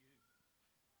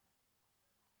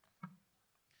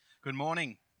Good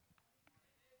morning.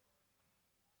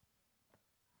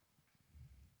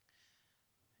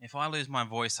 If I lose my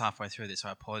voice halfway through this,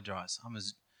 I apologise. I'm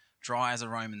as dry as a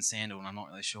Roman sandal, and I'm not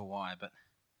really sure why, but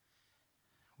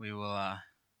we'll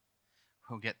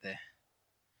get there.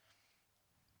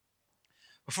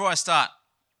 Before I start,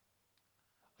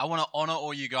 I want to honour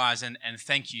all you guys and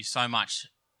thank you so much.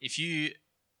 If you,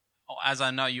 as I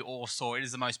know you all saw, it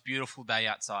is the most beautiful day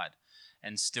outside,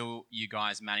 and still you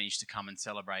guys managed to come and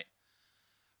celebrate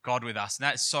God with us, and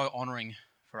that's so honouring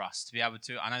for us to be able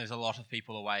to. I know there's a lot of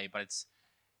people away, but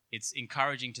it's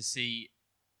encouraging to see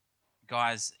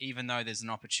guys, even though there's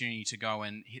an opportunity to go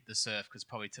and hit the surf, because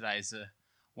probably today is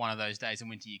one of those days in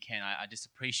winter you can. I just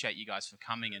appreciate you guys for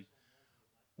coming and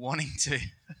wanting to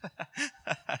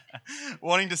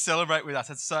wanting to celebrate with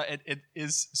us. It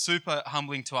is super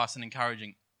humbling to us and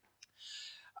encouraging.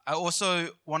 I also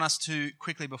want us to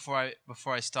quickly before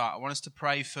I start, I want us to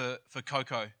pray for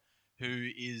Coco, who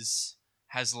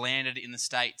has landed in the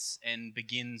States and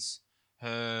begins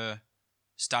her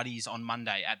studies on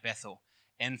Monday at Bethel,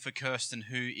 and for Kirsten,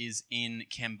 who is in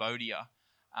Cambodia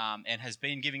and has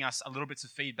been giving us a little bits of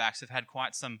feedback. So they've had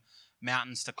quite some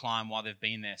mountains to climb while they've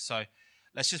been there. So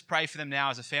let's just pray for them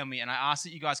now as a family, and I ask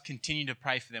that you guys continue to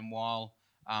pray for them while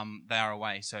they are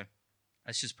away. So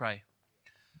let's just pray.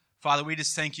 Father, we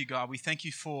just thank you, God. We thank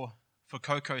you for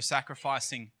Coco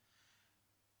sacrificing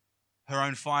her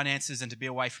own finances and to be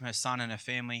away from her son and her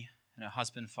family and her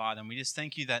husband, Father. And we just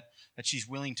thank you that she's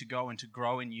willing to go and to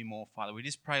grow in you more, Father. We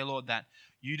just pray, Lord, that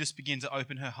you just begin to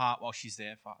open her heart while she's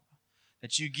there, Father.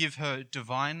 That you give her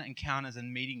divine encounters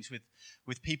and meetings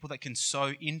with people that can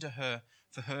sow into her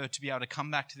for her to be able to come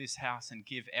back to this house and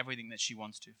give everything that she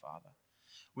wants to, Father.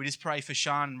 We just pray for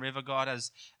Sean and River, God,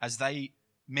 as they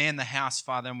man the house,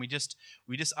 Father, and we just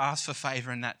ask for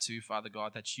favor in that too, Father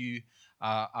God, that you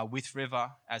are with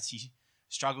River as he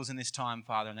struggles in this time,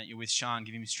 Father, and that you're with Sean,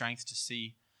 give him strength to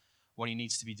see what he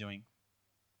needs to be doing.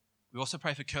 We also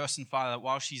pray for Kirsten, Father, that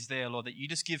while she's there, Lord, that you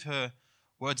just give her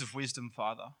words of wisdom,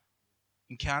 Father,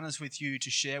 encounters with you to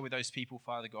share with those people,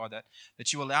 Father God,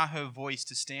 that you allow her voice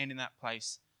to stand in that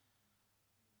place,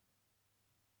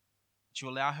 that you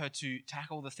allow her to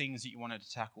tackle the things that you want her to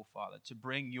tackle, Father, to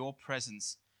bring your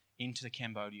presence into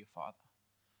Cambodia, Father.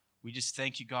 We just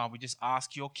thank you, God. We just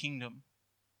ask your kingdom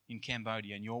in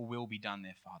Cambodia and your will be done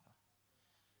there, Father.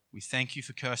 We thank you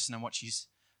for Kirsten and what she's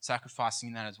sacrificing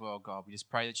in that as well, God. We just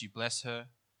pray that you bless her,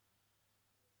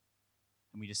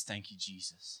 and we just thank you,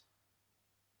 Jesus.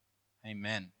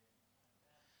 Amen.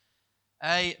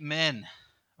 Amen.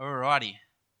 Alrighty.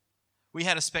 We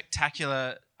had a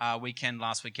spectacular weekend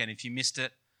last weekend. If you missed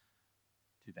it,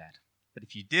 too bad. But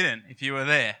if you didn't, if you were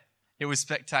there, it was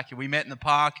spectacular. We met in the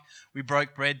park. We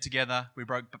broke bread together. We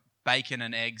broke bacon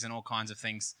and eggs and all kinds of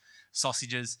things,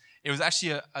 sausages. It was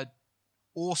actually a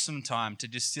awesome time to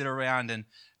just sit around and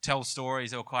tell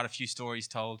stories. There were quite a few stories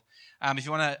told. If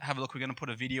you want to have a look, we're going to put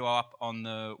a video up on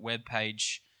the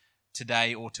webpage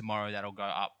today or tomorrow. That'll go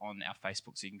up on our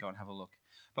Facebook, so you can go and have a look.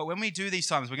 But when we do these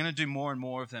times, we're going to do more and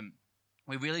more of them.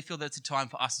 We really feel that it's a time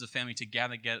for us as a family to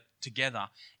get together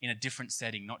in a different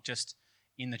setting, not just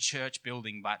in the church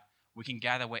building, but we can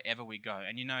gather wherever we go.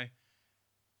 And you know,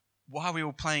 while we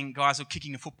were playing, guys were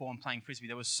kicking a football and playing frisbee,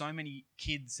 there were so many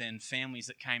kids and families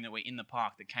that came that were in the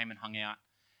park that came and hung out.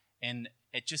 And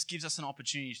it just gives us an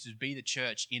opportunity to be the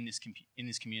church in this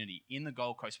community. In the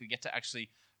Gold Coast, we get to actually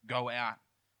go out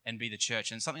and be the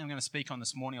church. And something I'm going to speak on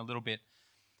this morning a little bit.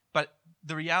 But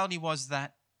the reality was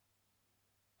that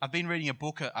I've been reading a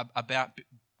book about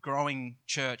growing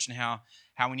church and how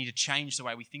we need to change the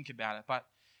way we think about it. But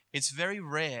it's very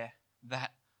rare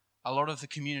that a lot of the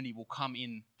community will come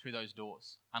in through those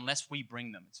doors unless we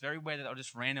bring them. It's very rare that they'll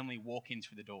just randomly walk in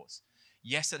through the doors.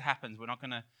 Yes, it happens. We're not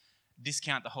going to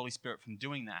discount the Holy Spirit from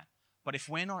doing that. But if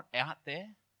we're not out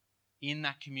there in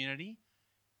that community,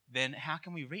 then how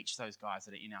can we reach those guys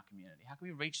that are in our community? How can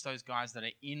we reach those guys that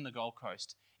are in the Gold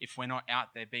Coast if we're not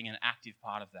out there being an active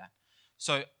part of that?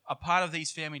 So a part of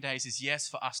these family days is, yes,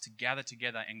 for us to gather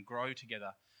together and grow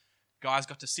together. Guys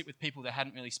got to sit with people they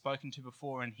hadn't really spoken to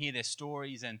before and hear their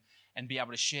stories and be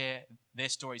able to share their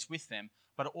stories with them.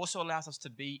 But it also allows us to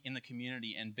be in the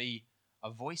community and be a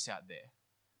voice out there.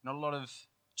 Not a lot of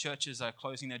churches are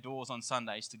closing their doors on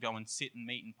Sundays to go and sit and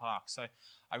meet in parks. So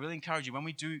I really encourage you, when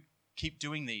we do keep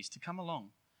doing these, to come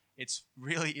along. It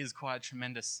really is quite a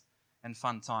tremendous and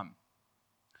fun time.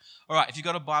 All right, if you've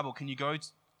got a Bible, can you go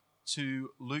to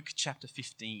Luke chapter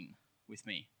 15 with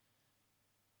me?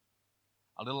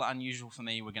 A little unusual for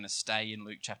me, we're going to stay in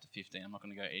Luke chapter 15. I'm not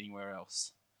going to go anywhere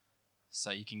else.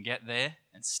 So you can get there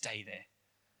and stay there.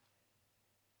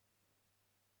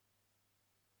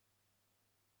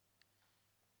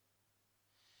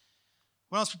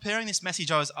 When I was preparing this message,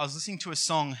 I was listening to a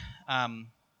song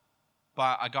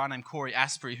by a guy named Corey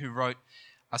Asbury who wrote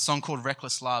a song called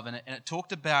Reckless Love, and it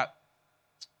talked about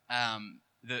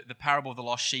the parable of the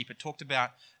lost sheep. It talked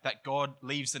about that God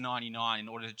leaves the 99 in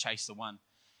order to chase the one.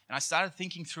 And I started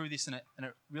thinking through this, and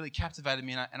it really captivated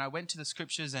me. And I went to the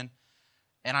scriptures, and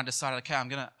I decided, okay, I'm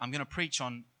gonna preach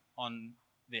on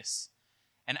this.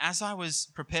 And as I was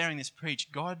preparing this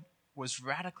preach, God was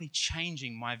radically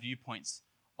changing my viewpoints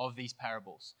of these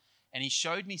parables. And he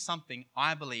showed me something.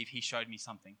 I believe he showed me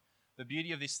something. The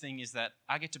beauty of this thing is that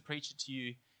I get to preach it to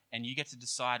you, and you get to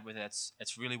decide whether it's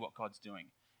really what God's doing.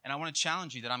 And I want to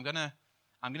challenge you that I'm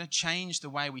gonna change the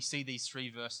way we see these three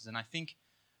verses. And I think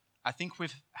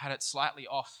we've had it slightly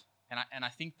off. And I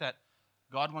think that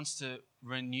God wants to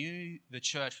renew the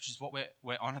church, which is what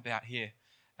we're on about here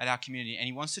at our community. And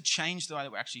he wants to change the way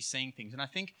that we're actually seeing things. And I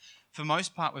think for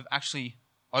most part, we've actually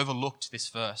overlooked this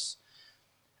verse.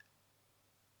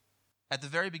 At the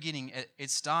very beginning,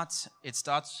 it starts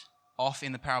off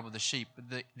in the parable of the sheep.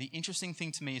 But the interesting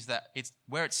thing to me is that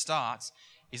where it starts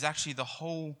is actually the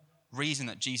whole reason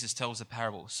that Jesus tells the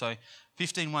parable. So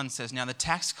 15:1 says, "Now the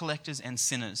tax collectors and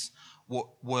sinners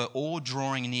were all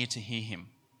drawing near to hear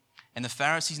him. And the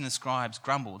Pharisees and the scribes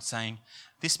grumbled, saying,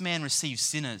 'This man receives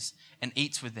sinners and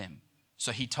eats with them.'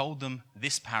 So he told them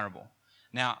this parable."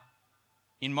 Now,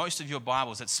 in most of your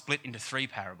Bibles, it's split into 3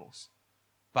 parables.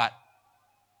 But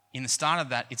in the start of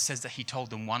that, it says that he told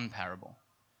them one parable.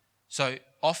 So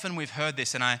often we've heard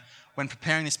this, and when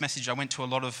preparing this message, I went to a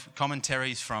lot of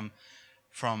commentaries from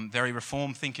very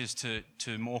Reformed thinkers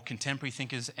to more contemporary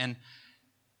thinkers, and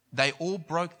they all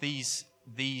broke these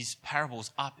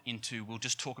parables up into, we'll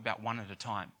just talk about one at a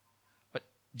time. But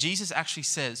Jesus actually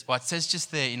says, well, it says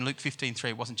just there in Luke 15:3,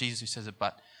 it wasn't Jesus who says it,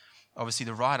 but obviously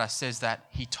the writer says that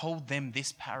he told them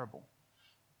this parable.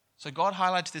 So God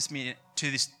highlighted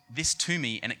this to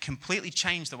me, and it completely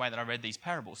changed the way that I read these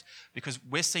parables, because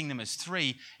we're seeing them as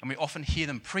 3, and we often hear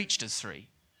them preached as 3.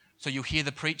 So you'll hear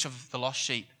the preach of the lost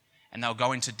sheep, and they'll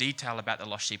go into detail about the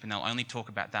lost sheep, and they'll only talk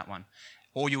about that one.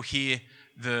 Or you'll hear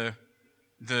the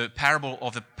parable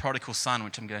of the prodigal son,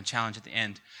 which I'm going to challenge at the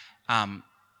end, and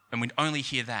we'd only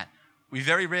hear that. We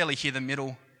very rarely hear the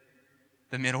middle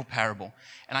parable,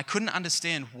 and I couldn't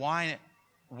understand why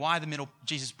the middle,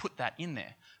 Jesus put that in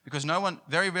there, because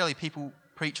very rarely people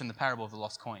preach on the parable of the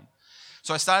lost coin.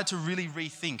 So I started to really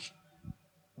rethink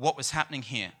what was happening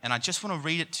here, and I just want to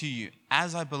read it to you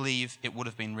as I believe it would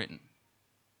have been written.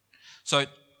 So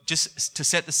just to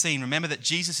set the scene, remember that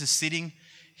Jesus is sitting.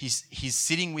 He's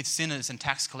sitting with sinners and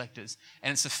tax collectors.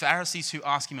 And it's the Pharisees who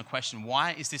ask him a question.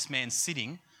 Why is this man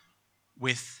sitting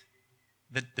with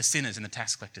the sinners and the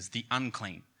tax collectors, the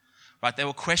unclean? Right? They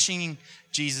were questioning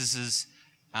Jesus's...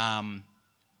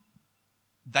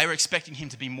 they were expecting him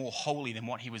to be more holy than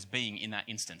what he was being in that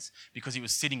instance, because he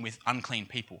was sitting with unclean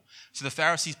people. So the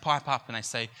Pharisees pipe up and they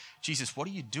say, "Jesus, what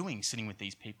are you doing sitting with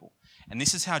these people?" And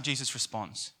this is how Jesus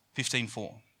responds.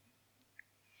 15:4.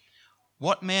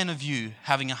 "What man of you,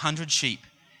 having 100 sheep,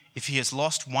 if he has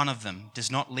lost one of them,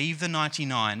 does not leave the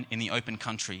 99 in the open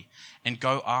country and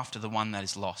go after the one that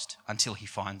is lost until he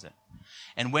finds it?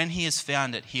 And when he has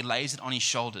found it, he lays it on his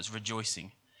shoulders,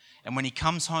 rejoicing. And when he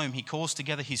comes home, he calls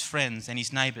together his friends and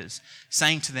his neighbors,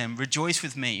 saying to them, 'Rejoice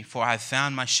with me, for I have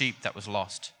found my sheep that was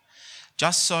lost.'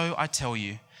 Just so, I tell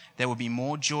you, there will be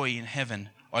more joy in heaven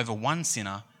over one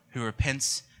sinner who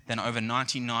repents than over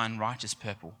 99 righteous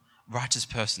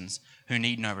persons who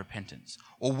need no repentance.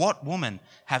 Or what woman,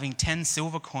 having 10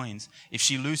 silver coins, if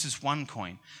she loses one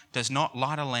coin, does not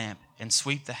light a lamp and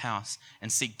sweep the house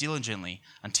and seek diligently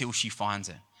until she finds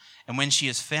it? And when she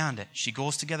has found it, she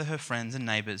calls together her friends and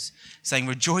neighbors, saying,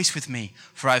 'Rejoice with me,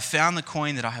 for I have found the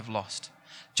coin that I have lost.'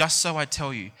 Just so, I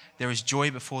tell you, there is joy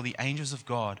before the angels of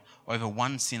God over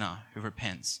one sinner who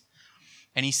repents."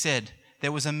 And he said,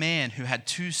 "There was a man who had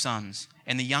 2 sons,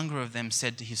 and the younger of them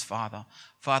said to his father,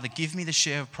 'Father, give me the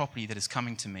share of property that is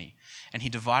coming to me.' And he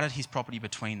divided his property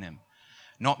between them.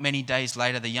 Not many days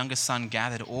later, the younger son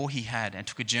gathered all he had and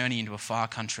took a journey into a far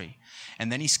country.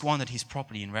 And then he squandered his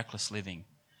property in reckless living.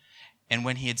 And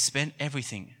when he had spent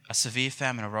everything, a severe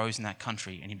famine arose in that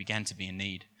country, and he began to be in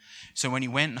need. So when he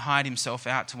went and hired himself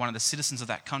out to one of the citizens of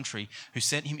that country, who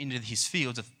sent him into his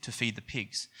fields to feed the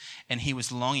pigs, and he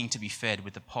was longing to be fed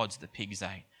with the pods the pigs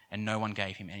ate, and no one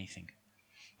gave him anything.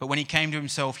 But when he came to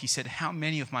himself, he said, 'How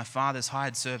many of my father's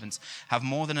hired servants have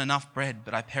more than enough bread,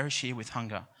 but I perish here with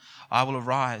hunger? I will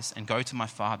arise and go to my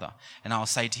father, and I will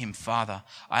say to him, Father,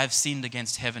 I have sinned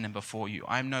against heaven and before you.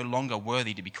 I am no longer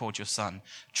worthy to be called your son.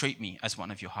 Treat me as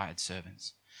one of your hired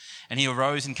servants.' And he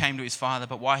arose and came to his father,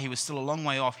 but while he was still a long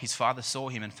way off, his father saw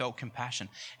him and felt compassion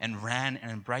and ran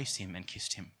and embraced him and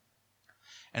kissed him.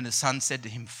 And the son said to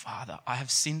him, Father, I have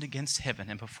sinned against heaven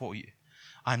and before you.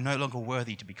 I am no longer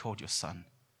worthy to be called your son.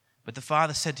 But the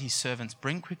father said to his servants,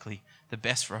 Bring quickly the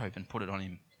best robe and put it on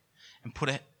him, and put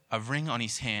a ring on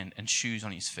his hand and shoes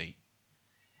on his feet.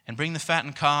 And bring the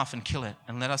fattened calf and kill it,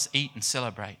 and let us eat and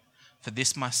celebrate. For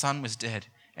this my son was dead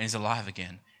and is alive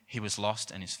again. He was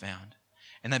lost and is found.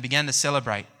 And they began to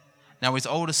celebrate. Now his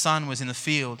older son was in the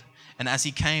field, and as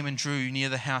he came and drew near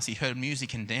the house, he heard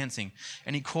music and dancing.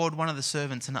 And he called one of the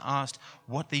servants and asked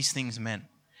what these things meant.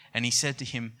 And he said to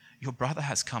him, Your brother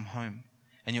has come home,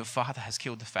 and your father has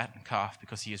killed the fattened calf,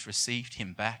 because he has received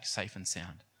him back safe and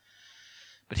sound.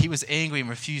 But he was angry and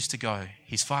refused to go.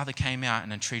 His father came out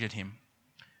and entreated him.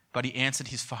 But he answered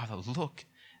his father, Look,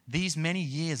 these many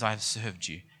years I have served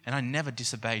you, and I never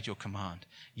disobeyed your command.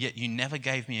 Yet you never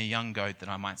gave me a young goat that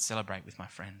I might celebrate with my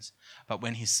friends. But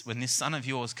when this son of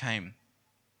yours came,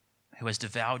 who has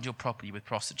devoured your property with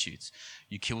prostitutes,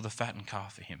 you killed the fattened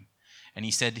calf for him. And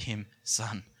he said to him,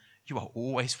 Son, you are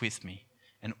always with me,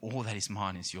 and all that is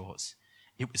mine is yours.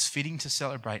 It was fitting to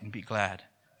celebrate and be glad,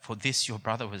 for this your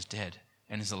brother was dead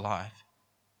and is alive.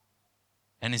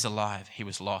 He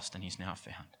was lost and is now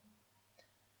found.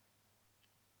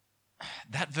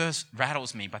 That verse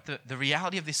rattles me, but the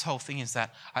reality of this whole thing is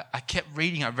that I kept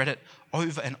reading, I read it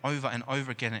over and over and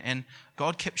over again, and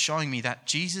God kept showing me that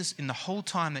Jesus, in the whole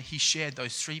time that he shared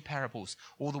those three parables,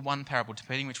 or the one parable,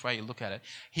 depending which way you look at it,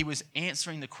 he was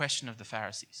answering the question of the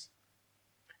Pharisees.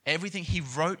 Everything he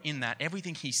wrote in that,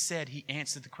 everything he said, he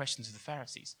answered the questions of the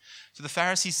Pharisees. So the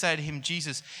Pharisees say to him,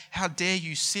 Jesus, how dare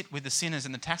you sit with the sinners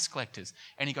and the tax collectors?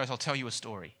 And he goes, I'll tell you a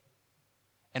story.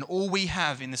 And all we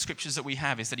have in the scriptures that we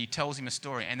have is that he tells him a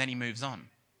story and then he moves on.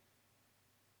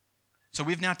 So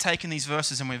we've now taken these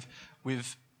verses and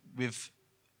we've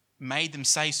made them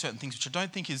say certain things, which I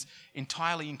don't think is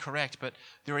entirely incorrect, but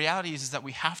the reality is that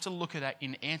we have to look at it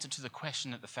in answer to the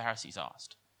question that the Pharisees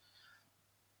asked.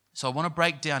 So I want to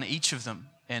break down each of them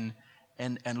and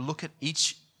look at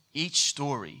each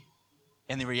story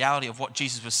and the reality of what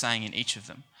Jesus was saying in each of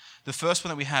them. The first one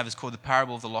that we have is called the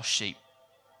parable of the lost sheep.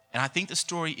 And I think the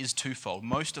story is twofold.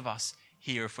 Most of us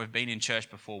here, if we've been in church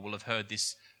before, will have heard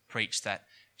this preached, that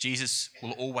Jesus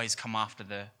will always come after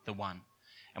the one.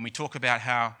 And we talk about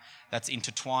how that's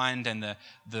intertwined, and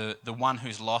the one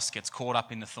who's lost gets caught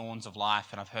up in the thorns of life,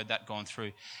 and I've heard that gone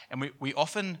through. And we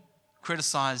often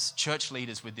criticize church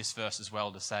leaders with this verse as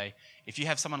well, to say, if you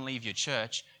have someone leave your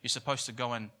church, you're supposed to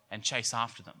go and chase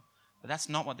after them. But that's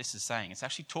not what this is saying. It's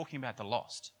actually talking about the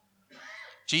lost.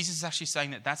 Jesus is actually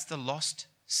saying that that's the lost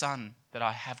son that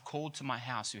I have called to my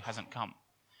house who hasn't come.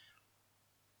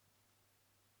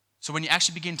 So when you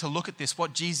actually begin to look at this,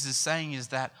 what Jesus is saying is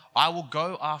that I will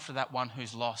go after that one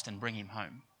who's lost and bring him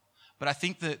home. But I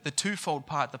think the twofold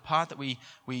part, the part that we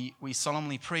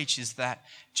solemnly preach, is that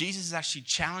Jesus is actually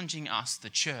challenging us, the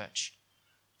church,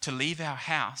 to leave our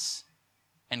house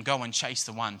and go and chase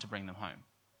the one to bring them home.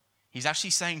 He's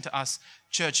actually saying to us,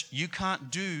 church, you can't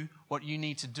do what you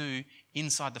need to do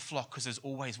inside the flock because there's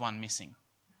always one missing.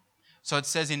 So it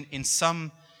says in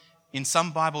some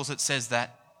Bibles it says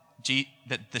that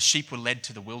the sheep were led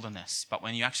to the wilderness. But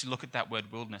when you actually look at that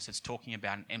word wilderness, it's talking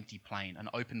about an empty plain, an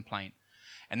open plain.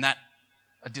 And that,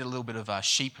 I did a little bit of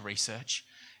sheep research.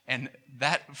 And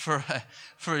that for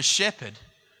a shepherd,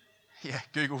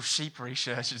 Google sheep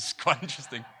research, is quite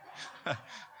interesting.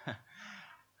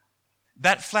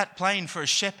 That flat plain for a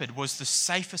shepherd was the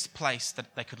safest place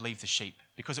that they could leave the sheep,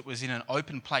 because it was in an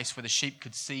open place where the sheep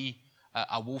could see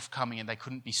a wolf coming and they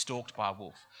couldn't be stalked by a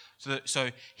wolf. So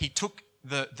he took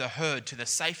the herd to the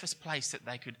safest place that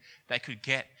they could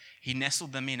get. He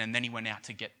nestled them in, and then he went out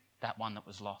to get that one that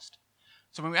was lost.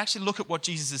 So when we actually look at what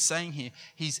Jesus is saying here,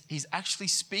 he's actually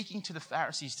speaking to the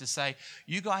Pharisees to say,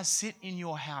 you guys sit in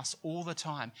your house all the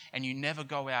time and you never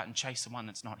go out and chase the one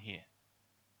that's not here.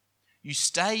 You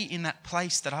stay in that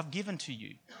place that I've given to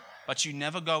you, but you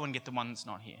never go and get the one that's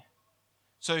not here.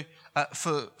 So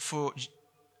for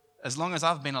as long as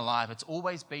I've been alive, it's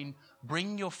always been,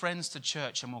 bring your friends to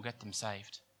church and we'll get them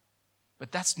saved.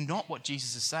 But that's not what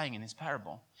Jesus is saying in this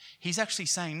parable. He's actually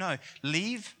saying, no,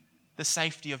 leave the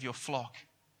safety of your flock.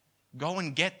 Go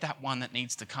and get that one that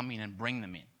needs to come in and bring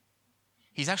them in.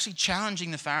 He's actually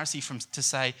challenging the Pharisee to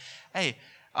say, hey,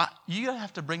 you don't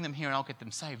have to bring them here and I'll get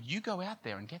them saved. You go out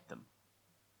there and get them.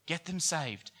 Get them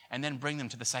saved and then bring them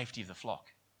to the safety of the flock.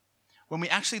 When we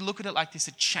actually look at it like this,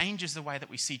 it changes the way that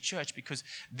we see church, because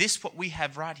what we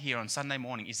have right here on Sunday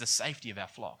morning is the safety of our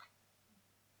flock.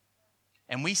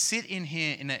 And we sit in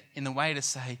here in the way to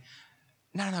say,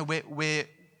 no,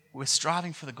 we're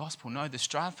striving for the gospel. No, the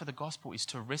strive for the gospel is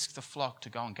to risk the flock to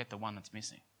go and get the one that's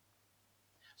missing.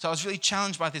 So I was really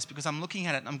challenged by this because I'm looking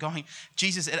at it and I'm going,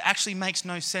 Jesus, it actually makes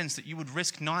no sense that you would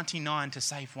risk 99 to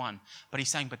save one. But he's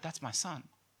saying, but that's my son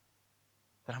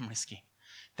that I'm risking.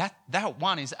 That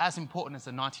one is as important as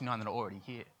the 99 that are already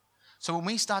here. So when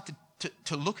we start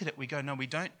to look at it, we go, no, we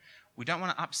don't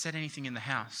want to upset anything in the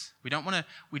house. We don't want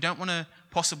to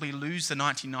possibly lose the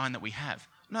 99 that we have.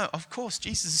 No, of course,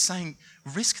 Jesus is saying,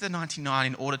 risk the 99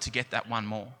 in order to get that one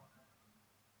more.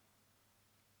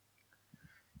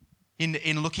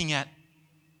 In looking at,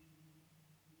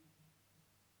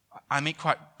 I meet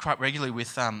quite regularly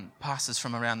with pastors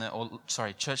from around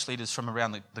church leaders from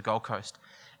around the Gold Coast,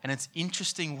 and it's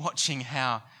interesting watching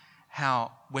how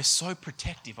we're so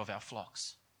protective of our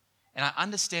flocks. And I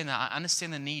understand that. I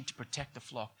understand the need to protect the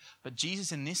flock. But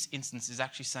Jesus in this instance is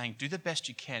actually saying, do the best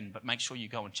you can, but make sure you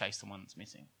go and chase the one that's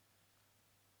missing.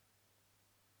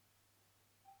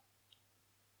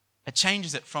 It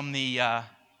changes it from the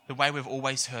way we've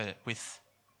always heard it with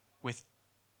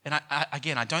and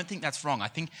I don't think that's wrong. I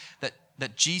think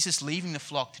that Jesus leaving the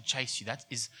flock to chase you, that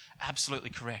is absolutely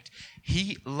correct.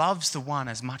 He loves the one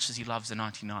as much as he loves the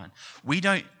 99. We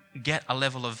don't get a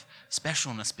level of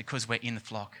specialness because we're in the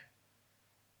flock.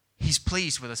 He's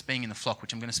pleased with us being in the flock,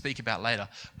 which I'm going to speak about later.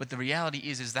 But the reality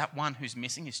is that one who's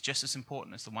missing is just as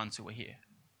important as the ones who are here.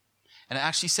 And it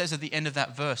actually says at the end of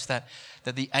that verse that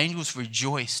the angels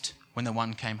rejoiced when the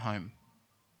one came home.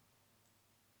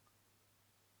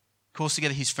 Calls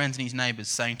together his friends and his neighbors,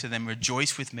 saying to them,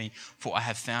 rejoice with me, for I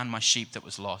have found my sheep that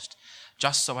was lost.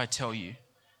 Just so I tell you,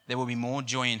 there will be more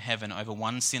joy in heaven over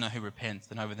one sinner who repents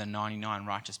than over the 99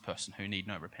 righteous person who need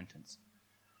no repentance.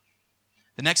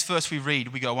 The next verse we read,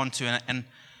 we go on to, and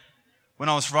when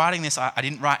I was writing this, I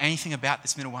didn't write anything about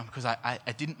this middle one because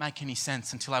it didn't make any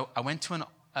sense until I went to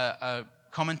a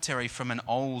commentary from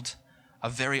a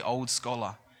very old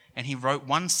scholar. And he wrote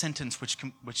one sentence which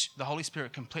the Holy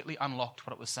Spirit completely unlocked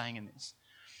what it was saying in this.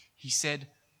 He said,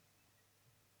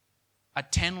 a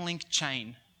 10-link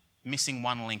chain missing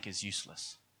one link is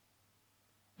useless.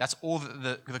 That's all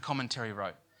that the commentary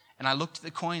wrote. And I looked at the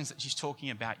coins that she's talking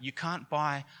about. You can't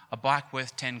buy a bike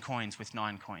worth 10 coins with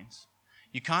 9 coins.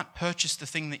 You can't purchase the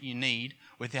thing that you need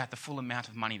without the full amount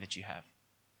of money that you have.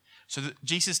 So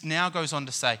Jesus now goes on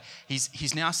to say,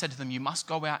 he's now said to them, you must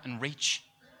go out and reach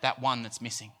that one that's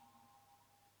missing.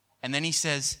 And then he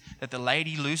says that the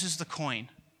lady loses the coin.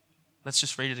 Let's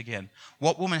just read it again.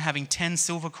 What woman having 10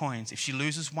 silver coins, if she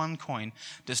loses one coin,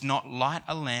 does not light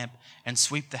a lamp and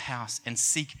sweep the house and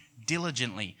seek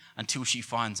diligently until she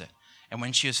finds it? And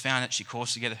when she has found it, she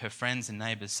calls together her friends and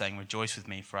neighbors, saying, rejoice with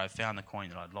me, for I have found the coin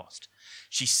that I'd lost.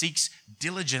 She seeks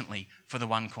diligently for the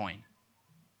one coin.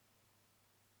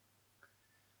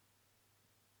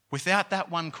 Without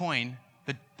that one coin,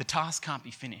 the task can't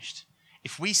be finished.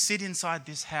 If we sit inside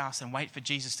this house and wait for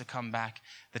Jesus to come back,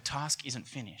 the task isn't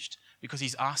finished because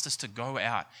he's asked us to go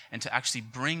out and to actually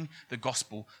bring the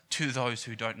gospel to those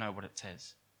who don't know what it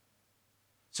says.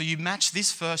 So you match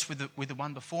this verse with the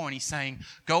one before, and he's saying,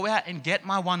 go out and get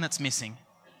my one that's missing.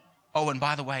 Oh, and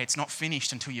by the way, it's not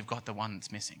finished until you've got the one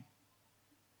that's missing.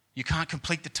 You can't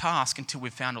complete the task until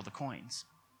we've found all the coins.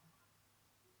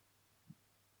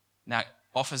 Now, it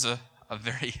offers a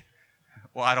very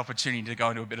wide opportunity to go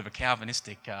into a bit of a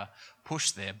Calvinistic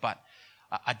push there, but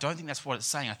I don't think that's what it's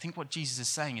saying. I think what Jesus is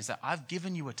saying is that I've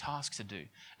given you a task to do,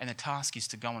 and the task is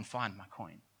to go and find my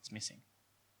coin. It's missing.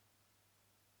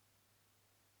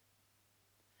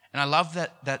 And I love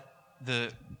that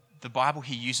the Bible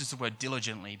here uses the word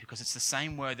diligently because it's the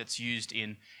same word that's used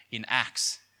in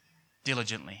Acts,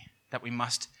 diligently, that we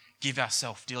must give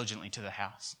ourselves diligently to the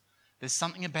house. There's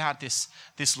something about this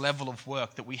level of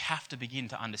work that we have to begin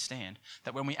to understand,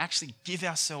 that when we actually give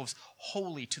ourselves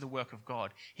wholly to the work of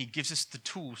God, he gives us the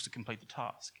tools to complete the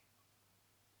task.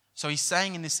 So he's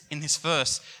saying in this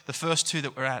verse, the first two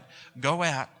that we're at, go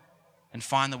out and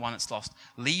find the one that's lost.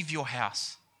 Leave your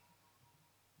house.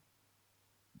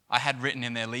 I had written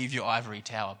in there, leave your ivory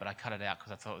tower, but I cut it out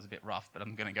because I thought it was a bit rough, but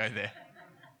I'm going to go there.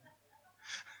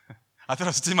 I thought it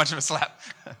was too much of a slap.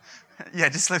 Yeah,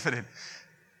 just slip it in.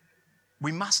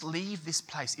 We must leave this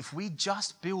place. If we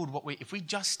just build if we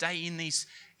just stay in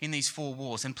these four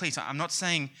walls, and please, I'm not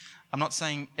saying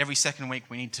every second week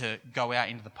we need to go out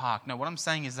into the park. No, what I'm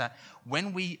saying is that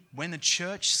when the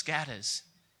church scatters,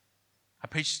 I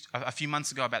preached a few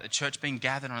months ago about the church being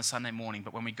gathered on a Sunday morning,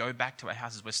 but when we go back to our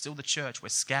houses, we're still the church. We're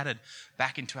scattered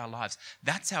back into our lives.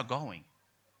 That's our going.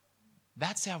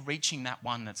 That's our reaching that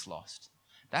one that's lost.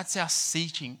 That's our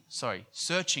searching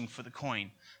for the coin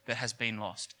that has been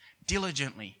lost.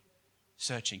 Diligently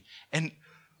searching. And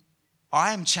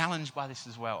I am challenged by this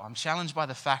as well. I'm challenged by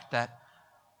the fact that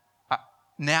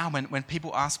now when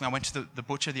people ask me, I went to the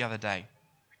butcher the other day,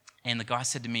 and the guy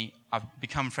said to me, I've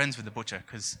become friends with the butcher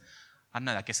because, I don't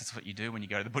know, I guess that's what you do when you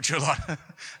go to the butcher a lot.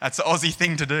 That's an Aussie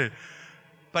thing to do.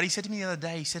 But he said to me the other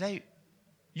day, he said, hey,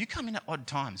 you come in at odd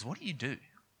times. What do you do?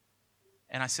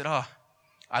 And I said,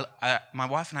 my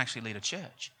wife and I actually lead a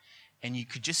church. And you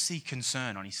could just see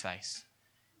concern on his face.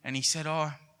 And he said,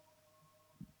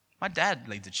 my dad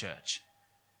leads a church.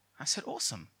 I said,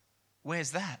 awesome.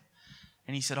 Where's that?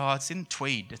 And he said, it's in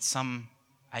Tweed. It's some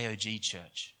AOG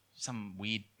church. Some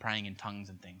weird praying in tongues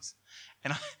and things.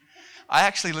 And I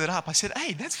actually lit up. I said,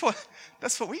 hey, that's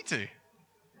what we do.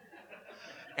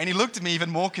 And he looked at me even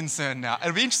more concerned now.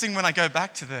 It'll be interesting when I go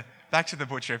back to the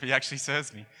butcher if he actually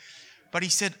serves me. But he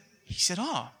said,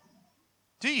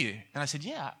 do you? And I said,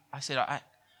 yeah. I said,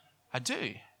 I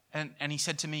do. And he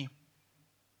said to me,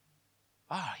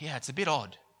 yeah, it's a bit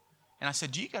odd. And I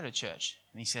said, do you go to church?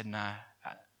 And he said, nah,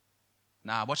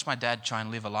 I watched my dad try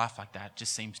and live a life like that. It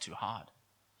just seems too hard.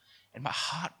 And my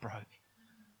heart broke.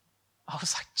 I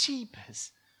was like,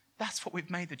 jeepers, that's what we've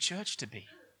made the church to be.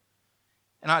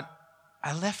 And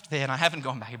I left there and I haven't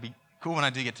gone back. It'd be cool when I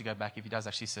do get to go back. If he does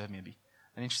actually serve me, it'd be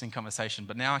an interesting conversation.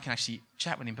 But now I can actually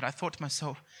chat with him. But I thought to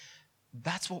myself,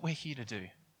 that's what we're here to do.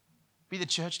 Be the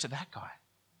church to that guy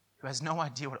who has no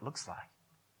idea what it looks like.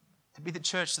 To be the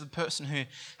church to the person who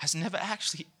has never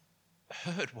actually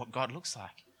heard what God looks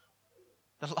like.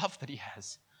 The love that he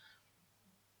has.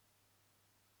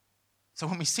 So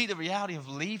when we see the reality of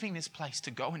leaving this place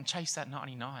to go and chase that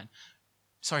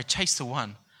chase the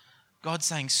one, God's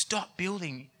saying, stop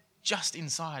building just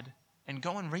inside and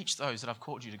go and reach those that I've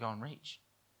called you to go and reach.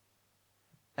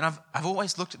 And I've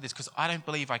always looked at this because I don't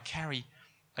believe I carry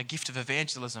a gift of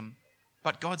evangelism,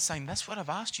 but God's saying, that's what I've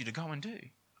asked you to go and do.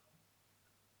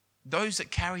 Those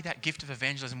that carry that gift of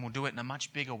evangelism will do it in a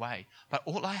much bigger way. But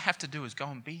all I have to do is go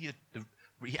and be the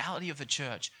reality of the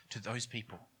church to those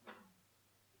people.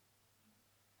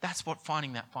 That's what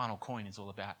finding that final coin is all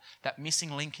about. That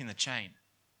missing link in the chain.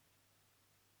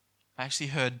 I actually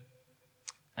heard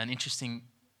an interesting,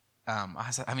 I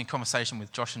was having a conversation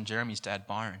with Josh and Jeremy's dad,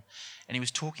 Byron, and he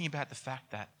was talking about the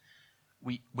fact that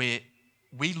we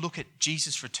look at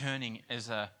Jesus returning as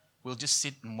we'll just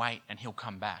sit and wait and he'll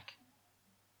come back.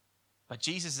 But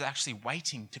Jesus is actually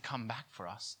waiting to come back for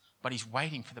us, but he's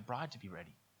waiting for the bride to be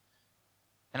ready.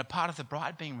 And a part of the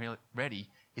bride being ready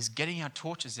is getting our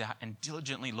torches out and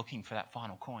diligently looking for that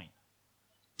final coin.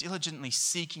 Diligently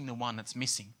seeking the one that's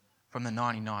missing from the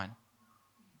 99.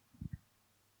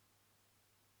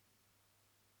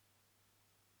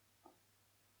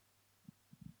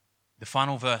 The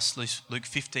final verse, Luke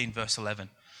 15, verse 11.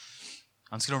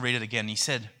 I'm just going to read it again. He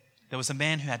said, there was a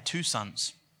man who had 2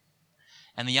 sons.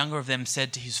 And the younger of them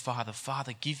said to his father,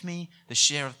 Father, give me the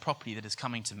share of property that is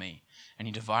coming to me. And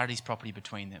he divided his property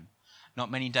between them. Not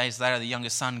many days later, the younger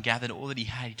son gathered all that he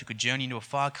had. He took a journey into a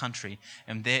far country,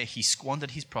 and there he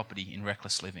squandered his property in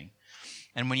reckless living.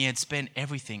 And when he had spent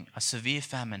everything, a severe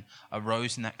famine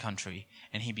arose in that country,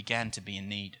 and he began to be in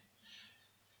need.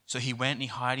 So he went and he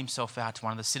hired himself out to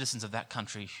one of the citizens of that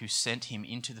country, who sent him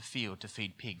into the field to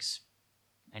feed pigs.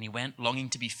 And he went longing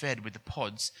to be fed with the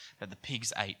pods that the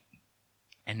pigs ate.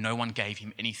 And no one gave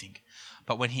him anything.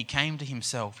 But when he came to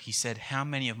himself, he said, how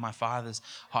many of my father's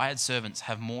hired servants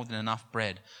have more than enough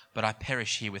bread, but I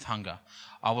perish here with hunger?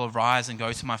 I will arise and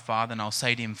go to my father, and I'll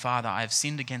say to him, Father, I have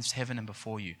sinned against heaven and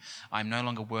before you. I am no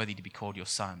longer worthy to be called your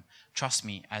son. Treat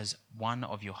me as one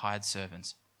of your hired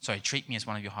servants. And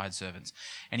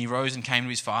he rose and came to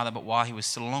his father, but while he was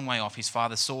still a long way off, his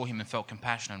father saw him and felt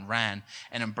compassion and ran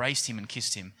and embraced him and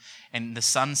kissed him. And the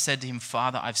son said to him,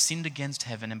 Father, I've sinned against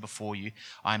heaven and before you.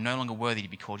 I am no longer worthy to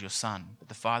be called your son. But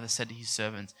the father said to his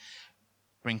servants,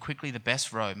 bring quickly the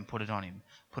best robe and put it on him.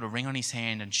 Put a ring on his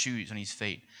hand and shoes on his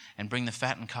feet. And bring the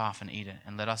fattened calf and eat it.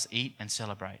 And let us eat and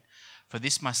celebrate. For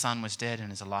this my son was dead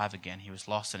and is alive again. He was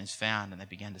lost and is found, and they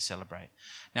began to celebrate.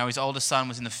 Now his oldest son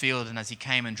was in the field, and as he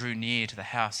came and drew near to the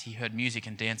house, he heard music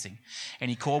and dancing. And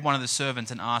he called one of the servants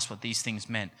and asked what these things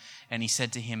meant. And he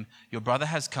said to him, your brother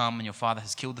has come, and your father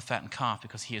has killed the fattened calf,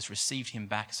 because he has received him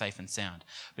back safe and sound.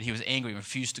 But he was angry and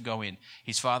refused to go in.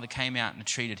 His father came out and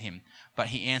entreated him. But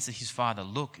he answered his father,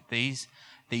 look, these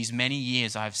many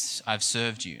years I've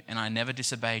served you, and I never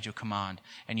disobeyed your command,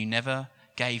 and you never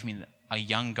gave me a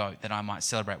young goat that I might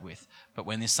celebrate with. But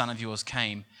when this son of yours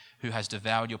came, who has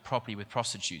devoured your property with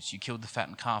prostitutes, you killed the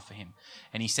fattened calf for him.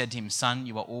 And he said to him, Son,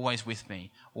 you are always with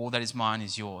me. All that is mine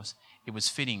is yours. It was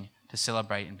fitting to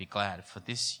celebrate and be glad, for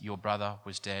this your brother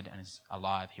was dead and is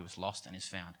alive. He was lost and is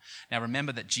found. Now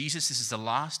remember that Jesus, this is the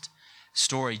last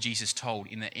story Jesus told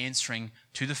in the answering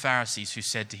to the Pharisees who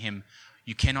said to him,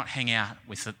 you cannot hang out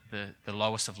with the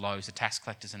lowest of lows, the tax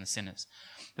collectors and the sinners.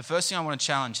 The first thing I want to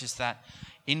challenge is that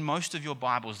in most of your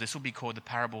Bibles, this will be called the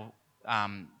parable,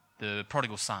 the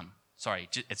prodigal son. Sorry,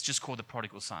 it's just called the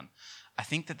prodigal son. I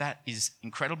think that is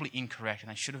incredibly incorrect,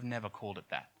 and they should have never called it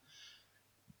that.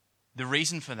 The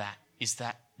reason for that is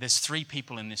that there's three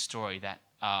people in this story that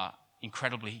are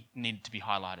incredibly need to be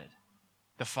highlighted.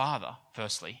 The father,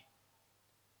 firstly,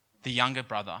 the younger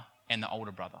brother, and the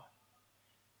older brother.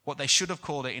 What they should have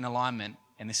called it in alignment,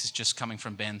 and this is just coming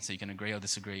from Ben, so you can agree or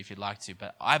disagree if you'd like to,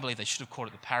 but I believe they should have called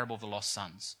it the parable of the lost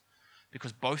sons,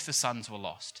 because both the sons were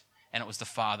lost, and it was the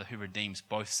father who redeems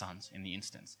both sons in the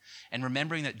instance. And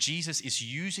remembering that Jesus is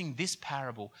using this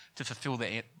parable to fulfill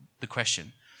the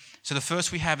question. So the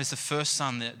first we have is the first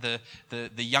son,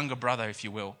 the younger brother, if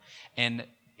you will, and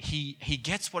he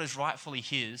gets what is rightfully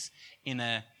his in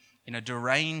a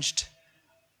deranged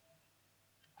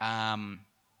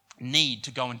need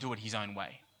to go and do it his own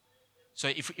way. So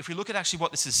if we look at actually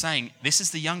what this is saying, this is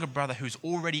the younger brother who's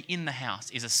already in the house,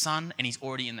 is a son and he's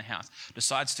already in the house,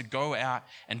 decides to go out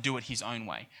and do it his own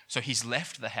way. So he's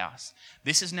left the house.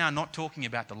 This is now not talking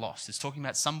about the lost. It's talking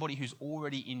about somebody who's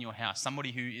already in your house,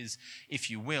 somebody who is,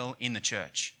 if you will, in the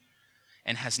church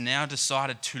and has now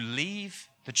decided to leave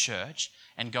the church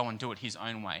and go and do it his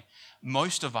own way.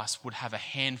 Most of us would have a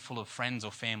handful of friends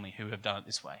or family who have done it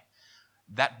this way.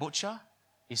 That butcher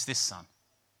is this son,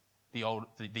 the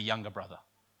younger brother.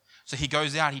 So he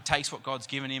goes out, he takes what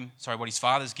what his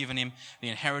father's given him, the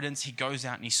inheritance, he goes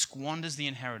out and he squanders the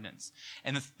inheritance.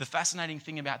 And the fascinating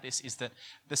thing about this is that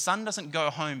the son doesn't go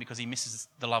home because he misses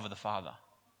the love of the father.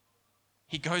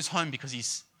 He goes home because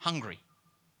he's hungry.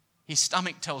 His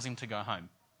stomach tells him to go home.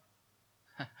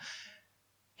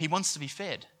 He wants to be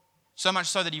fed. So much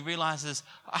so that he realizes,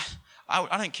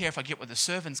 I don't care if I get what the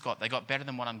servants got, they got better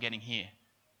than what I'm getting here.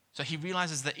 So he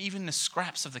realizes that even the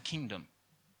scraps of the kingdom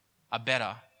are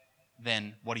better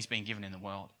than what he's been given in the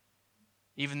world.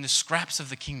 Even the scraps of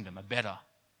the kingdom are better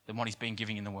than what he's been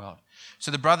given in the world. So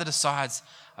the brother decides,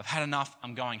 I've had enough,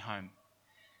 I'm going home.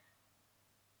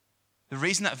 The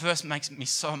reason that verse makes me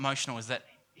so emotional is that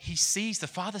the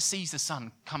father sees the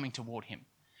son coming toward him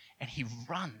and he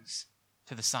runs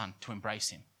to the son to embrace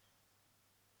him.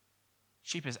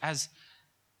 Sheepers, as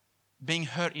being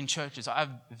hurt in churches, I've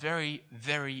very,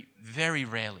 very, very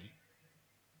rarely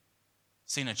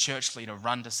seen a church leader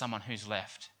run to someone who's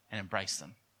left and embrace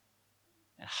them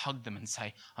and hug them and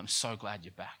say, I'm so glad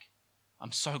you're back.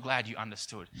 I'm so glad you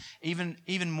understood.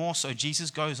 Even more so, Jesus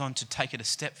goes on to take it a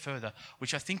step further,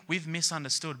 which I think we've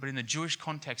misunderstood, but in the Jewish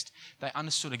context, they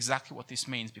understood exactly what this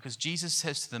means because Jesus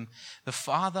says to them, the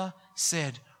father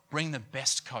said, bring the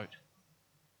best coat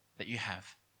that you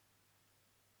have.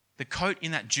 The coat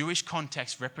in that Jewish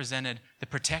context represented the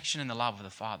protection and the love of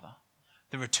the father,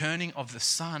 the returning of the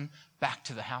son back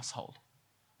to the household,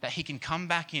 that he can come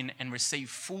back in and receive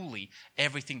fully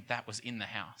everything that was in the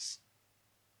house.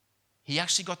 He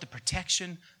actually got the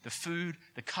protection, the food,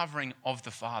 the covering of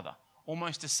the father,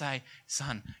 almost to say,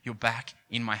 son, you're back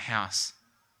in my house.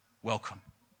 Welcome.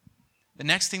 The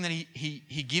next thing that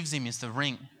he gives him is the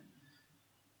ring.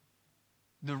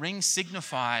 The ring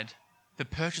signified the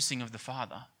purchasing of the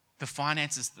father. The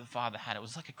finances that the father had. It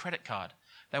was like a credit card.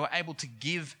 They were able to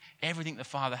give everything the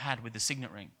father had with the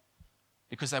signet ring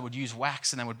because they would use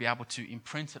wax and they would be able to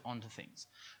imprint it onto things.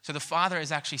 So the father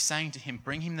is actually saying to him,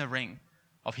 bring him the ring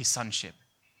of his sonship.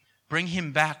 Bring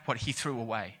him back what he threw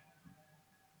away.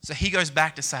 So he goes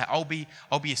back to say, I'll be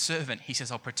a servant. He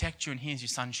says, I'll protect you and here's your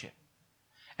sonship.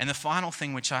 And the final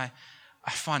thing which I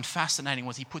find fascinating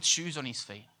was he puts shoes on his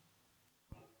feet.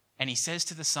 And he says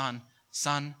to the son,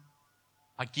 son,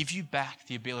 I give you back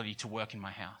the ability to work in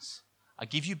my house. I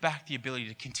give you back the ability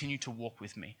to continue to walk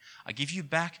with me. I give you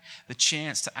back the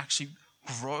chance to actually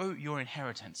grow your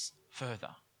inheritance further.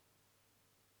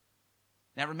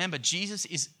 Now remember, Jesus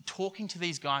is talking to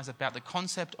these guys about the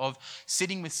concept of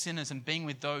sitting with sinners and being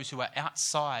with those who are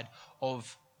outside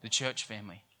of the church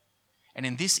family. And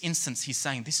in this instance, he's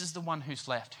saying, this is the one who's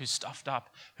left, who's stuffed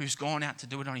up, who's gone out to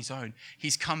do it on his own.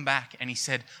 He's come back and he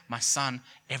said, my son,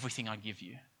 everything I give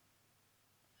you.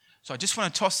 So I just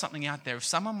want to toss something out there. If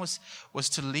someone was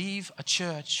to leave a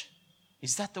church,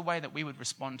 is that the way that we would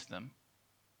respond to them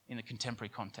in the contemporary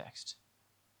context?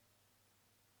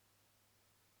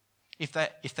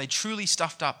 If they truly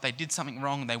stuffed up, they did something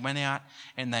wrong, they went out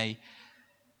and they,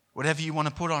 whatever you want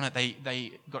to put on it,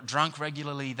 they got drunk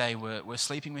regularly, they were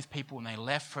sleeping with people and they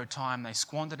left for a time, they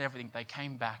squandered everything, they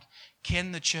came back.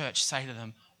 Can the church say to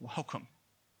them, welcome,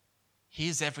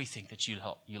 here's everything that you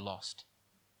lost.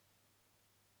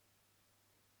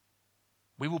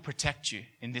 We will protect you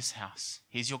in this house.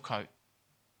 Here's your coat.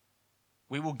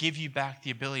 We will give you back the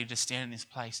ability to stand in this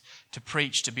place, to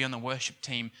preach, to be on the worship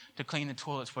team, to clean the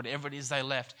toilets, whatever it is they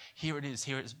left. Here it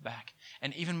is back.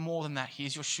 And even more than that,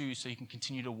 here's your shoes so you can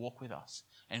continue to walk with us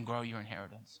and grow your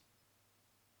inheritance.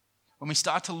 When we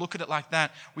start to look at it like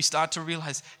that, we start to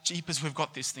realize, jeepers, we've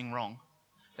got this thing wrong.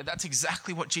 That's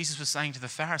exactly what Jesus was saying to the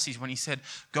Pharisees when he said,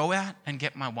 go out and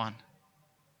get my one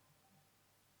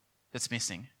that's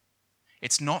missing.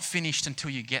 It's not finished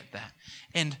until you get that.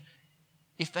 And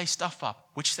if they stuff up,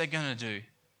 which they're going to do,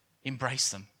 embrace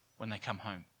them when they come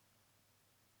home.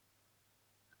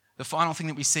 The final thing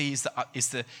that we see is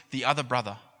the other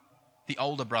brother, the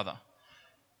older brother,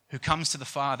 who comes to the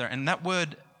father. And that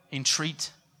word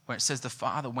entreat, where it says the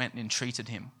father went and entreated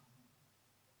him,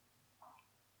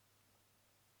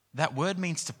 that word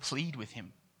means to plead with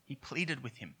him. He pleaded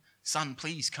with him. Son,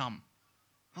 please come.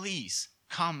 Please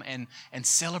come and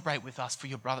celebrate with us, for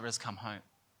your brother has come home.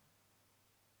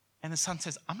 And the son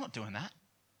says, I'm not doing that.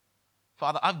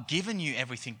 Father, I've given you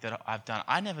everything that I've done.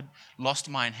 I never lost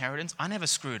my inheritance. I never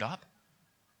screwed up.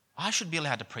 I should be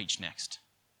allowed to preach next.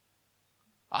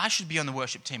 I should be on the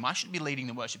worship team. I should be leading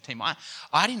the worship team.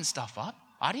 I didn't stuff up.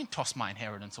 I didn't toss my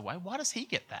inheritance away. Why does he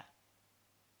get that?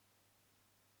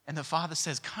 And the father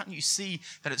says, can't you see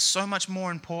that it's so much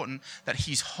more important that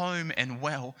he's home and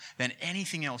well than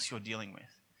anything else you're dealing with?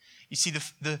 You see,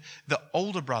 the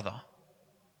older brother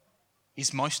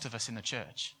is most of us in the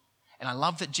church. And I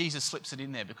love that Jesus slips it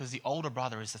in there, because the older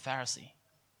brother is the Pharisee.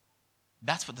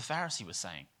 That's what the Pharisee was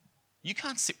saying. You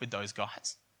can't sit with those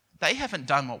guys. They haven't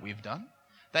done what we've done.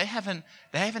 They haven't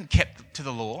kept to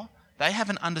the law. They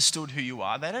haven't understood who you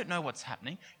are. They don't know what's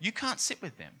happening. You can't sit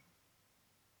with them.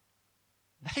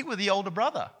 They were the older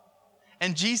brother.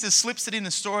 And Jesus slips it in the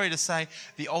story to say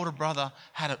the older brother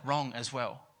had it wrong as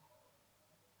well.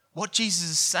 What Jesus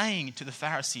is saying to the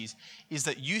Pharisees is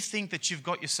that you think that you've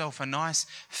got yourself a nice,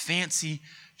 fancy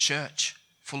church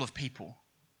full of people,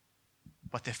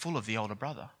 but they're full of the older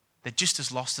brother. They're just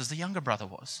as lost as the younger brother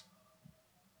was.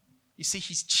 You see,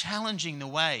 he's challenging the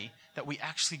way that we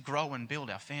actually grow and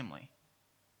build our family.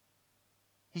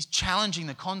 He's challenging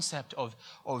the concept of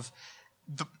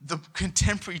the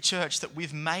contemporary church that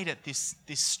we've made it this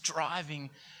striving,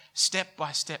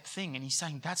 step-by-step thing. And he's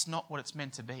saying that's not what it's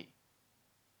meant to be.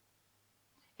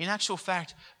 In actual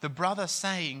fact, the brother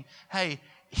saying, hey,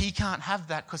 he can't have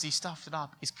that because he stuffed it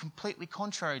up, is completely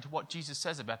contrary to what Jesus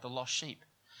says about the lost sheep.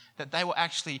 That they will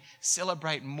actually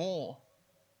celebrate more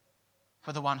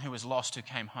for the one who was lost who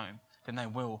came home than they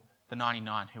will the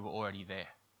 99 who were already there.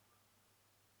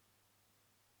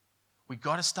 We've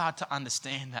got to start to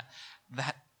understand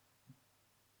that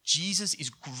Jesus is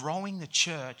growing the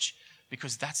church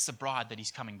because that's the bride that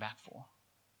he's coming back for.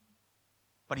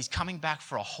 But he's coming back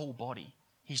for a whole body.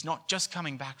 He's not just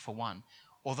coming back for one.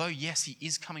 Although, yes, he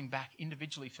is coming back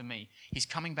individually for me, he's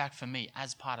coming back for me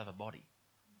as part of the body.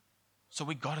 So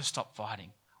we've got to stop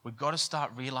fighting. We've got to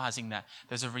start realizing that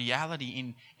there's a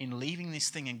reality in leaving this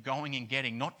thing and going and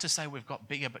getting, not to say we've got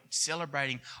bigger, but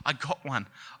celebrating, I got one.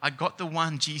 I got the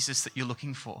one Jesus that you're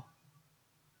looking for.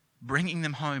 Bringing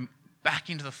them home, back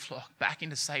into the flock, back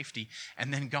into safety,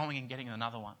 and then going and getting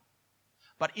another one.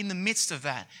 But in the midst of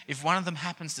that, if one of them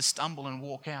happens to stumble and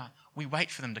walk out, we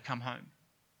wait for them to come home.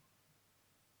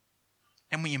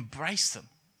 And we embrace them.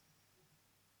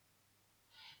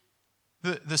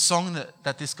 The song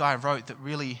that this guy wrote that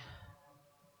really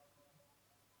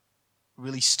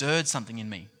stirred something in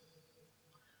me.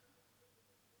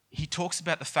 He talks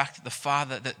about the fact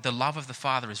that the love of the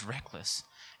Father is reckless.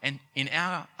 And in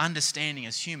our understanding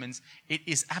as humans, it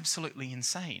is absolutely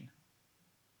insane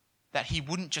that he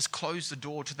wouldn't just close the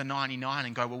door to the 99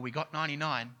 and go, well, we got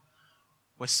 99,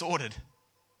 we're sorted.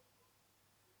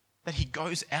 That he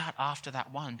goes out after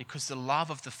that one because the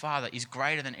love of the Father is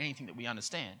greater than anything that we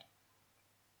understand.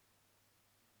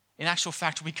 In actual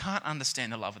fact, we can't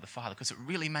understand the love of the Father because it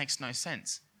really makes no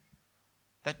sense.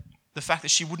 That the fact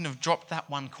that she wouldn't have dropped that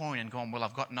one coin and gone, well,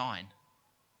 I've got 9.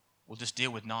 We'll just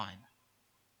deal with 9.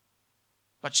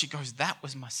 But she goes, that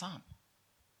was my son.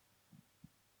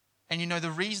 And you know,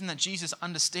 the reason that Jesus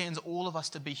understands all of us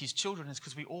to be his children is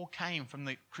because we all came from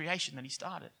the creation that he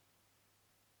started.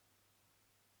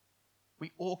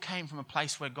 We all came from a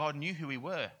place where God knew who we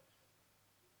were. It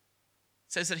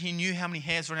says that he knew how many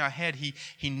hairs were in our head.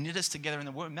 He knit us together in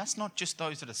the womb. That's not just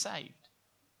those that are saved.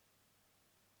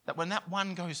 That when that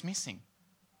one goes missing,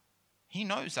 he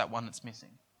knows that one that's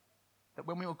missing. That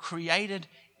when we were created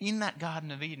in that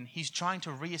Garden of Eden, he's trying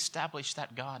to reestablish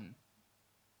that garden.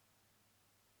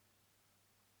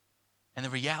 And the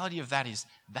reality of that is,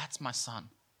 that's my son.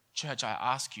 Church, I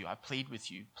ask you, I plead with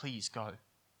you, please go.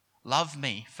 Love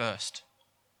me first,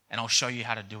 and I'll show you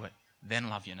how to do it. Then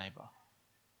love your neighbor.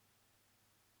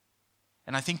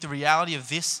 And I think the reality of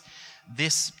this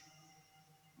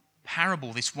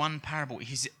parable, this one parable,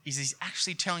 is he's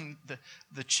actually telling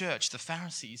the church, the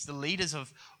Pharisees, the leaders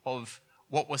of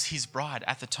what was his bride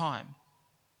at the time,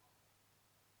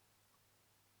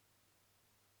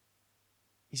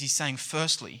 is he's saying,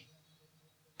 firstly,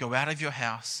 go out of your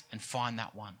house and find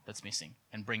that one that's missing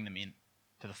and bring them in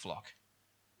to the flock.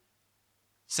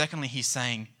 Secondly, he's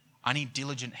saying, I need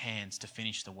diligent hands to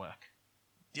finish the work.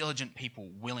 Diligent people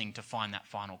willing to find that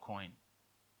final coin.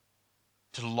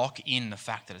 To lock in the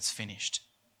fact that it's finished,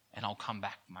 and I'll come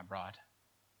back for my bride.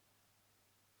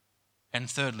 And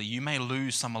thirdly, you may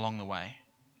lose some along the way,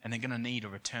 and they're going to need a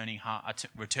returning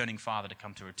father to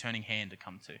come to, a returning hand to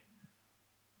come to.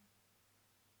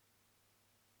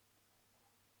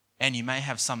 And you may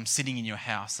have some sitting in your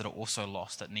house that are also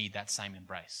lost, that need that same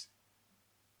embrace.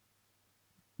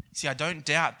 See, I don't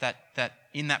doubt that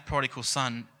in that prodigal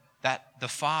son, that the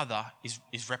father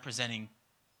is representing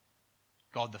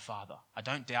God the Father. I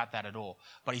don't doubt that at all.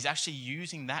 But he's actually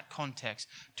using that context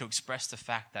to express the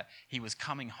fact that he was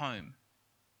coming home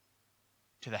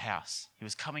to the house. He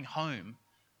was coming home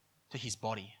to his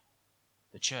body,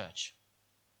 the church.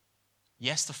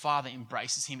 Yes, the Father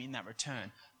embraces him in that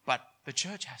return, but the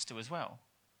church has to as well,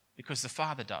 because the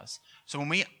Father does. So when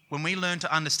we learn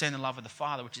to understand the love of the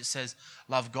Father, which it says,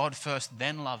 love God first,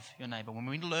 then love your neighbor. When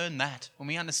we learn that, when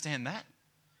we understand that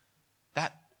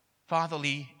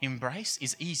fatherly embrace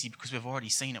is easy because we've already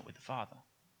seen it with the Father.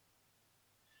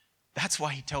 That's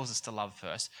why he tells us to love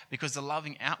first, because the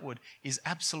loving outward is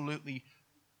absolutely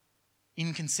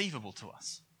inconceivable to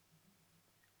us.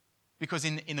 Because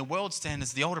in the world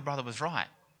standards, the older brother was right.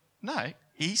 No,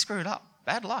 he screwed up.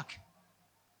 Bad luck.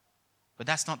 But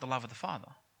that's not the love of the Father.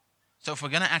 So if we're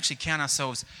going to actually count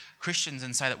ourselves Christians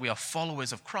and say that we are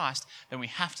followers of Christ, then we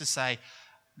have to say,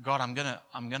 God, I'm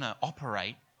going to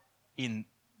operate in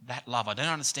that love. I don't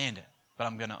understand it, but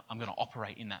I'm going to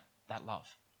operate in that love.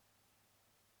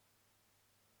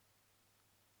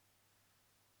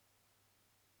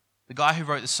 The guy who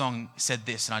wrote the song said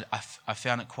this, and I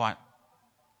found it quite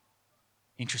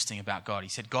interesting about God. He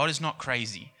said, God is not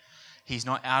crazy. He's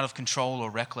not out of control or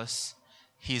reckless.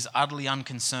 He is utterly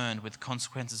unconcerned with the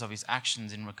consequences of his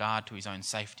actions in regard to his own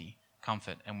safety,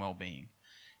 comfort, and well-being.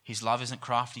 His love isn't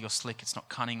crafty or slick. It's not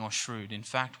cunning or shrewd. In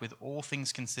fact, with all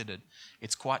things considered,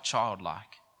 it's quite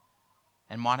childlike,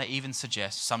 and might I even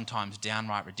suggest sometimes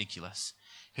downright ridiculous.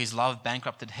 His love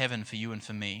bankrupted heaven for you and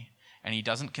for me, and he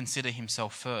doesn't consider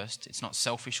himself first. It's not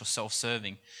selfish or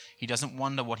self-serving. He doesn't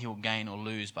wonder what he will gain or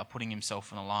lose by putting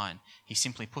himself on the line. He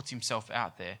simply puts himself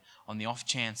out there on the off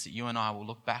chance that you and I will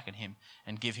look back at him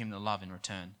and give him the love in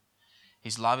return.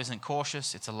 His love isn't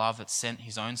cautious. It's a love that sent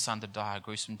his own son to die a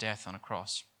gruesome death on a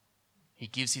cross. He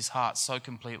gives his heart so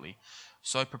completely,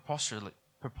 so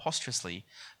preposterously,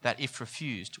 that if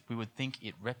refused, we would think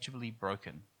it irreparably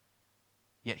broken.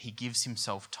 Yet he gives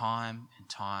himself time and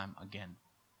time again.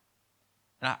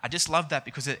 And I just love that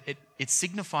because it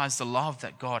signifies the love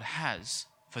that God has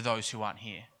for those who aren't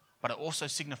here. But it also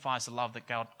signifies the love that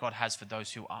God has for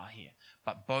those who are here.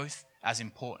 But both as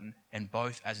important and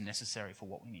both as necessary for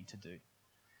what we need to do.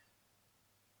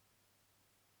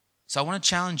 So I want to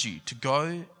challenge you to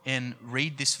go and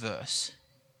read this verse.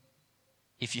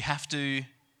 If you have to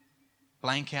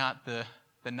blank out the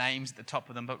names at the top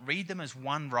of them, but read them as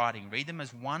one writing. Read them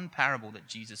as one parable that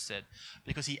Jesus said.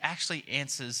 Because he actually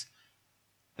answers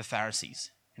the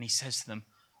Pharisees. And he says to them,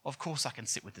 of course I can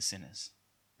sit with the sinners,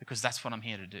 because that's what I'm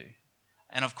here to do.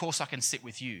 And of course I can sit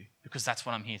with you, because that's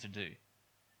what I'm here to do.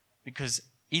 Because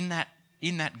in that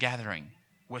gathering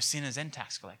were sinners and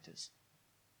tax collectors,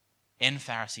 and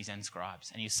Pharisees and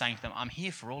scribes. And he's saying to them, I'm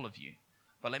here for all of you,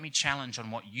 but let me challenge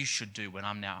on what you should do when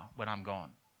I'm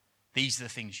gone. These are the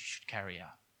things you should carry out.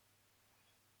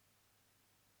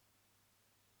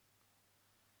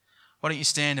 Why don't you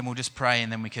stand and we'll just pray,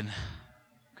 and then we can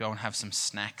go and have some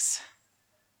snacks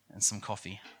and some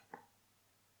coffee.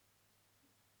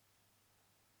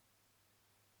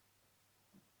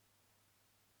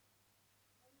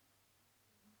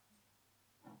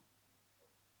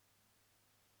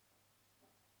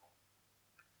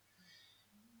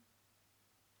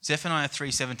 Zephaniah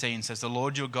 3:17 says, the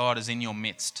Lord your God is in your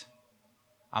midst,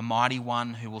 a mighty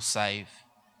one who will save.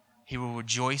 He will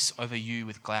rejoice over you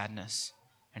with gladness,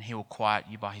 and he will quiet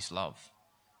you by his love.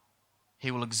 He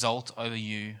will exult over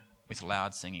you with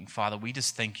loud singing. Father, we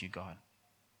just thank you, God.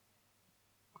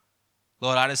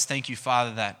 Lord, I just thank you,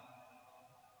 Father, that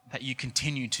you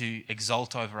continue to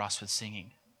exult over us with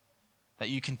singing, that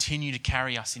you continue to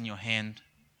carry us in your hand.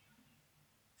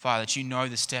 Father, that you know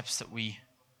the steps that we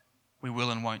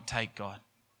will and won't take, God.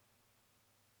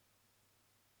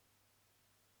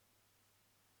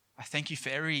 I thank you for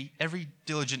every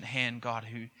diligent hand, God,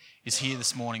 who is here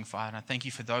this morning, Father. And I thank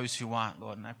you for those who aren't,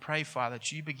 Lord. And I pray, Father,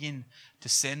 that you begin to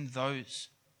send those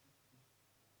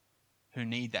who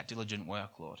need that diligent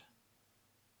work, Lord.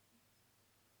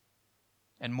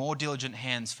 And more diligent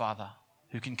hands, Father,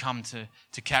 who can come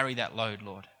to carry that load,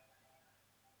 Lord.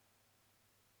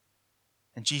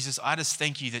 And Jesus, I just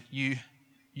thank you that you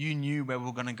knew where we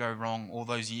were going to go wrong all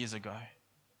those years ago.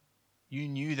 You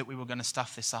knew that we were going to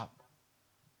stuff this up.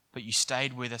 But you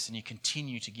stayed with us and you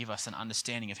continue to give us an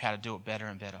understanding of how to do it better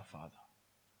and better, Father.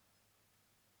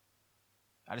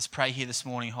 I just pray here this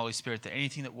morning, Holy Spirit, that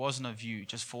anything that wasn't of you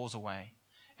just falls away.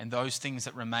 And those things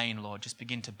that remain, Lord, just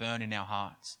begin to burn in our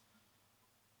hearts.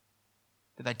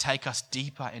 That they take us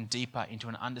deeper and deeper into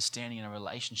an understanding and a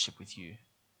relationship with you.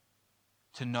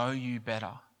 To know you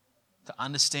better. To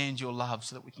understand your love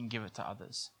so that we can give it to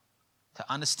others.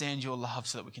 To understand your love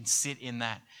so that we can sit in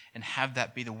that and have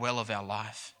that be the well of our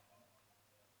life.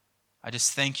 I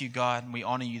just thank you, God, and we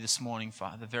honor you this morning,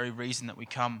 Father. The very reason that we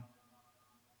come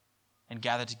and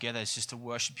gather together is just to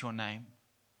worship your name.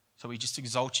 So we just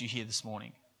exalt you here this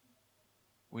morning.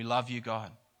 We love you,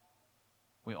 God.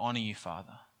 We honor you,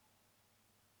 Father.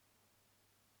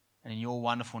 And in your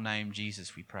wonderful name,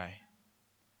 Jesus, we pray.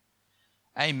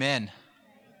 Amen.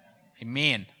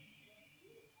 Amen.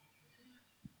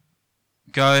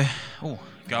 Go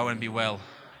and be well.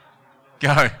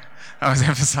 Go. I was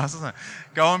emphasizing that.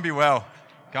 Go and be well.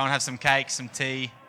 Go and have some cake, some tea,